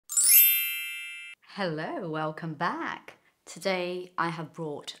Hello, welcome back. Today I have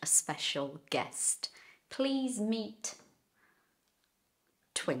brought a special guest. Please meet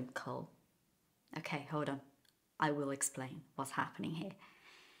Twinkle. Okay, hold on. I will explain what's happening here.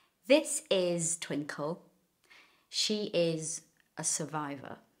 This is Twinkle. She is a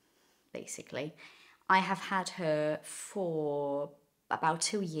survivor, basically. I have had her for about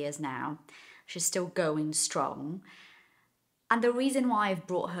 2 years now. She's still going strong. And the reason why I've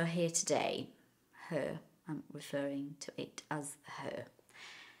brought her here today, I'm referring to it as her,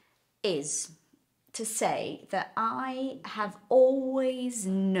 is to say that I have always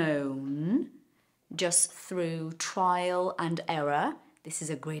known, just through trial and error. This is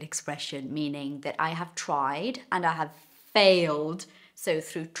a great expression, meaning that I have tried and I have failed. So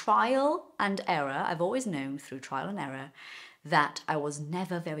through trial and error, I've always known through trial and error that I was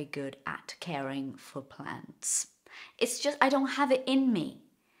never very good at caring for plants. It's just, I don't have it in me.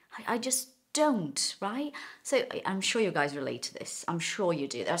 I just don't, right? So I'm sure you guys relate to this. I'm sure you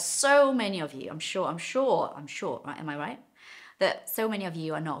do. There are so many of you, I'm sure, right? Am I right? That so many of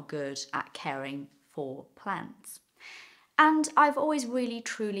you are not good at caring for plants. And I've always really,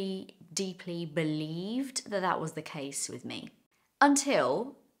 truly, deeply believed that that was the case with me.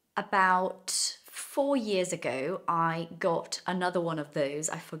 Until about 4 years ago, I got another one of those.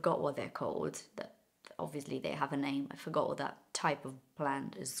 I forgot what they're called. Obviously, they have a name. I forgot what that type of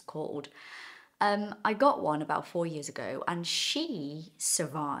plant is called. I got one about 4 years ago, and she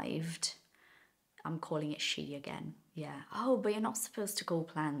survived. I'm calling it she again. Yeah. Oh, but you're not supposed to call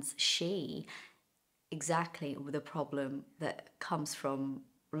plants she. Exactly the problem that comes from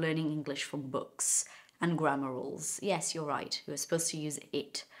learning English from books and grammar rules. Yes, you're right. You're supposed to use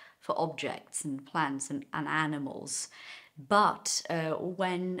it for objects and plants and animals. But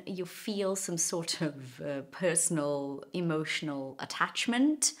when you feel some sort of personal, emotional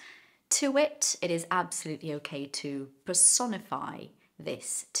attachment to it, it is absolutely okay to personify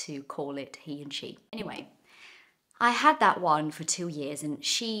this, to call it he and she. Anyway, I had that one for 2 years and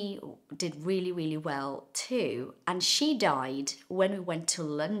she did really, really well too. And she died when we went to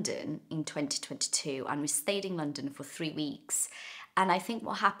London in 2022 and we stayed in London for 3 weeks. And I think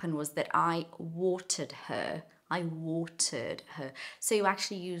what happened was that I watered her. So you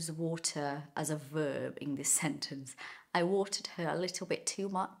actually use water as a verb in this sentence. I watered her a little bit too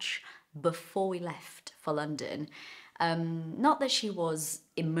much before we left for London. Not that she was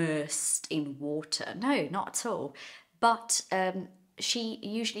immersed in water, no, not at all. But she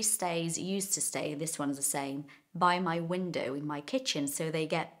used to stay, this one's the same, by my window in my kitchen, so they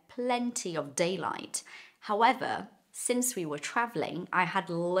get plenty of daylight. However, since we were traveling, I had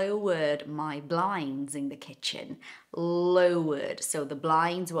lowered my blinds in the kitchen. Lowered. So the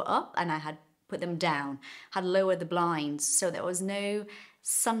blinds were up and I had put them down. Had lowered the blinds so there was no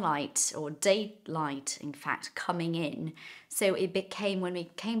sunlight or daylight, in fact, coming in. So it became, when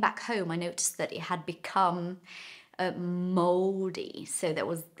we came back home, I noticed that it had become moldy. So there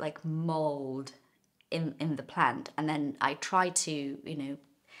was like mold in the plant. And then I tried to,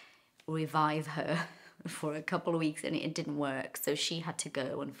 revive her for a couple of weeks and it didn't work, so she had to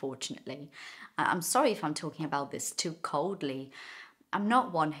go, unfortunately. I'm sorry if I'm talking about this too coldly. I'm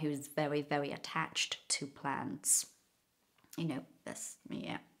not one who's very, very attached to plants. That's me,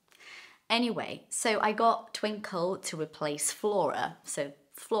 yeah. Anyway, so I got Twinkle to replace Flora. So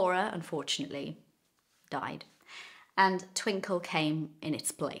Flora, unfortunately, died. And Twinkle came in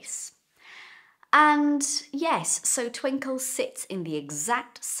its place. And yes, so Twinkle sits in the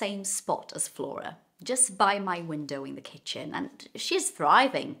exact same spot as Flora, just by my window in the kitchen, and she's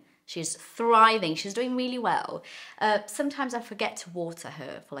thriving. She's thriving. She's doing really well. Sometimes I forget to water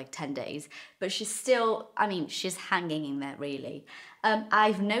her for like 10 days, but she's still, she's hanging in there really.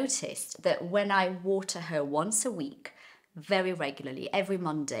 I've noticed that when I water her once a week, very regularly, every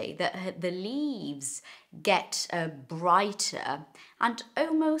Monday, that the leaves get brighter and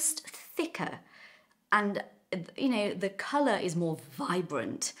almost thicker. And, the colour is more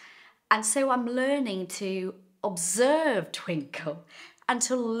vibrant. And so I'm learning to observe Twinkle and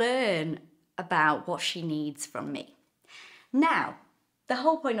to learn about what she needs from me. Now, the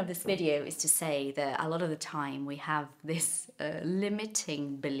whole point of this video is to say that a lot of the time we have this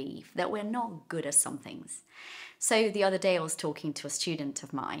limiting belief that we're not good at some things. So the other day I was talking to a student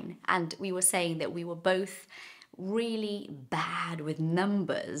of mine and we were saying that we were both really bad with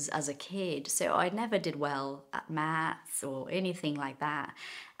numbers as a kid, so I never did well at maths or anything like that.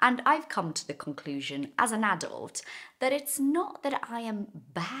 And I've come to the conclusion as an adult that it's not that I am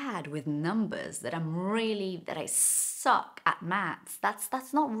bad with numbers, that I suck at maths.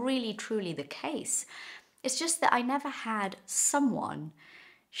 That's not really truly the case. It's just that I never had someone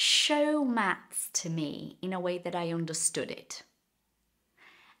show maths to me in a way that I understood it.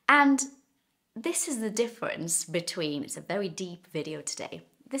 And this is the difference between, it's a very deep video today.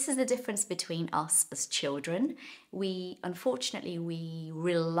 This is the difference between us as children. Unfortunately, we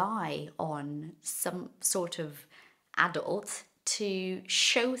rely on some sort of adult to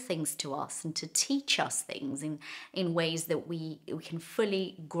show things to us and to teach us things in ways that we can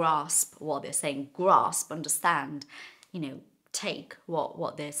fully grasp what they're saying, understand, take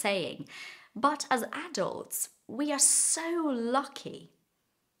what they're saying. But as adults, we are so lucky,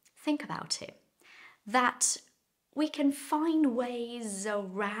 think about it, that we can find ways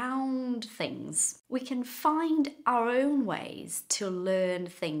around things. We can find our own ways to learn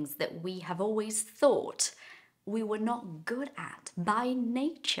things that we have always thought we were not good at by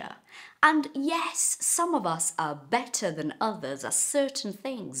nature. And yes, some of us are better than others at certain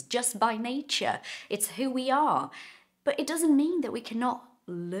things just by nature. It's who we are. But it doesn't mean that we cannot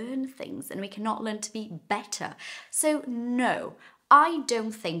learn things and we cannot learn to be better. So no, I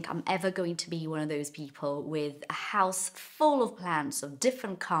don't think I'm ever going to be one of those people with a house full of plants of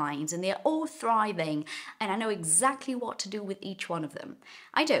different kinds and they're all thriving and I know exactly what to do with each one of them.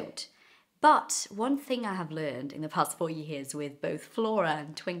 I don't. But one thing I have learned in the past 4 years with both Flora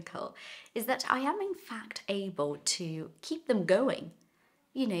and Twinkle is that I am in fact able to keep them going,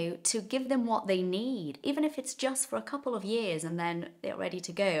 to give them what they need, even if it's just for a couple of years and then they're ready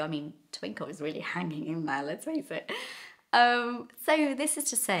to go. I mean, Twinkle is really hanging in there, let's face it. So this is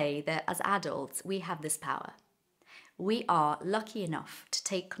to say that as adults, we have this power. We are lucky enough to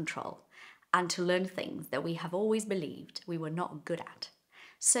take control and to learn things that we have always believed we were not good at.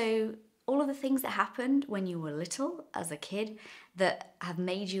 So all of the things that happened when you were little as a kid that have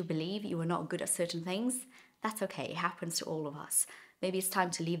made you believe you were not good at certain things, that's okay. It happens to all of us. Maybe it's time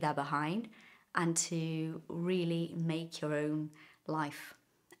to leave that behind and to really make your own life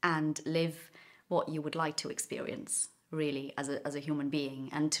and live what you would like to experience, really, as a human being,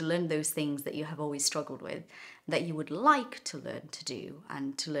 and to learn those things that you have always struggled with, that you would like to learn to do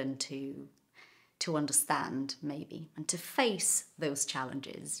and to learn to understand, maybe, and to face those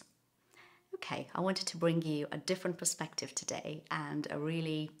challenges. Okay, I wanted to bring you a different perspective today and a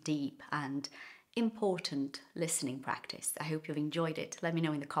really deep and important listening practice. I hope you've enjoyed it. Let me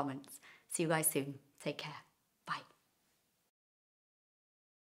know in the comments. See you guys soon. Take care.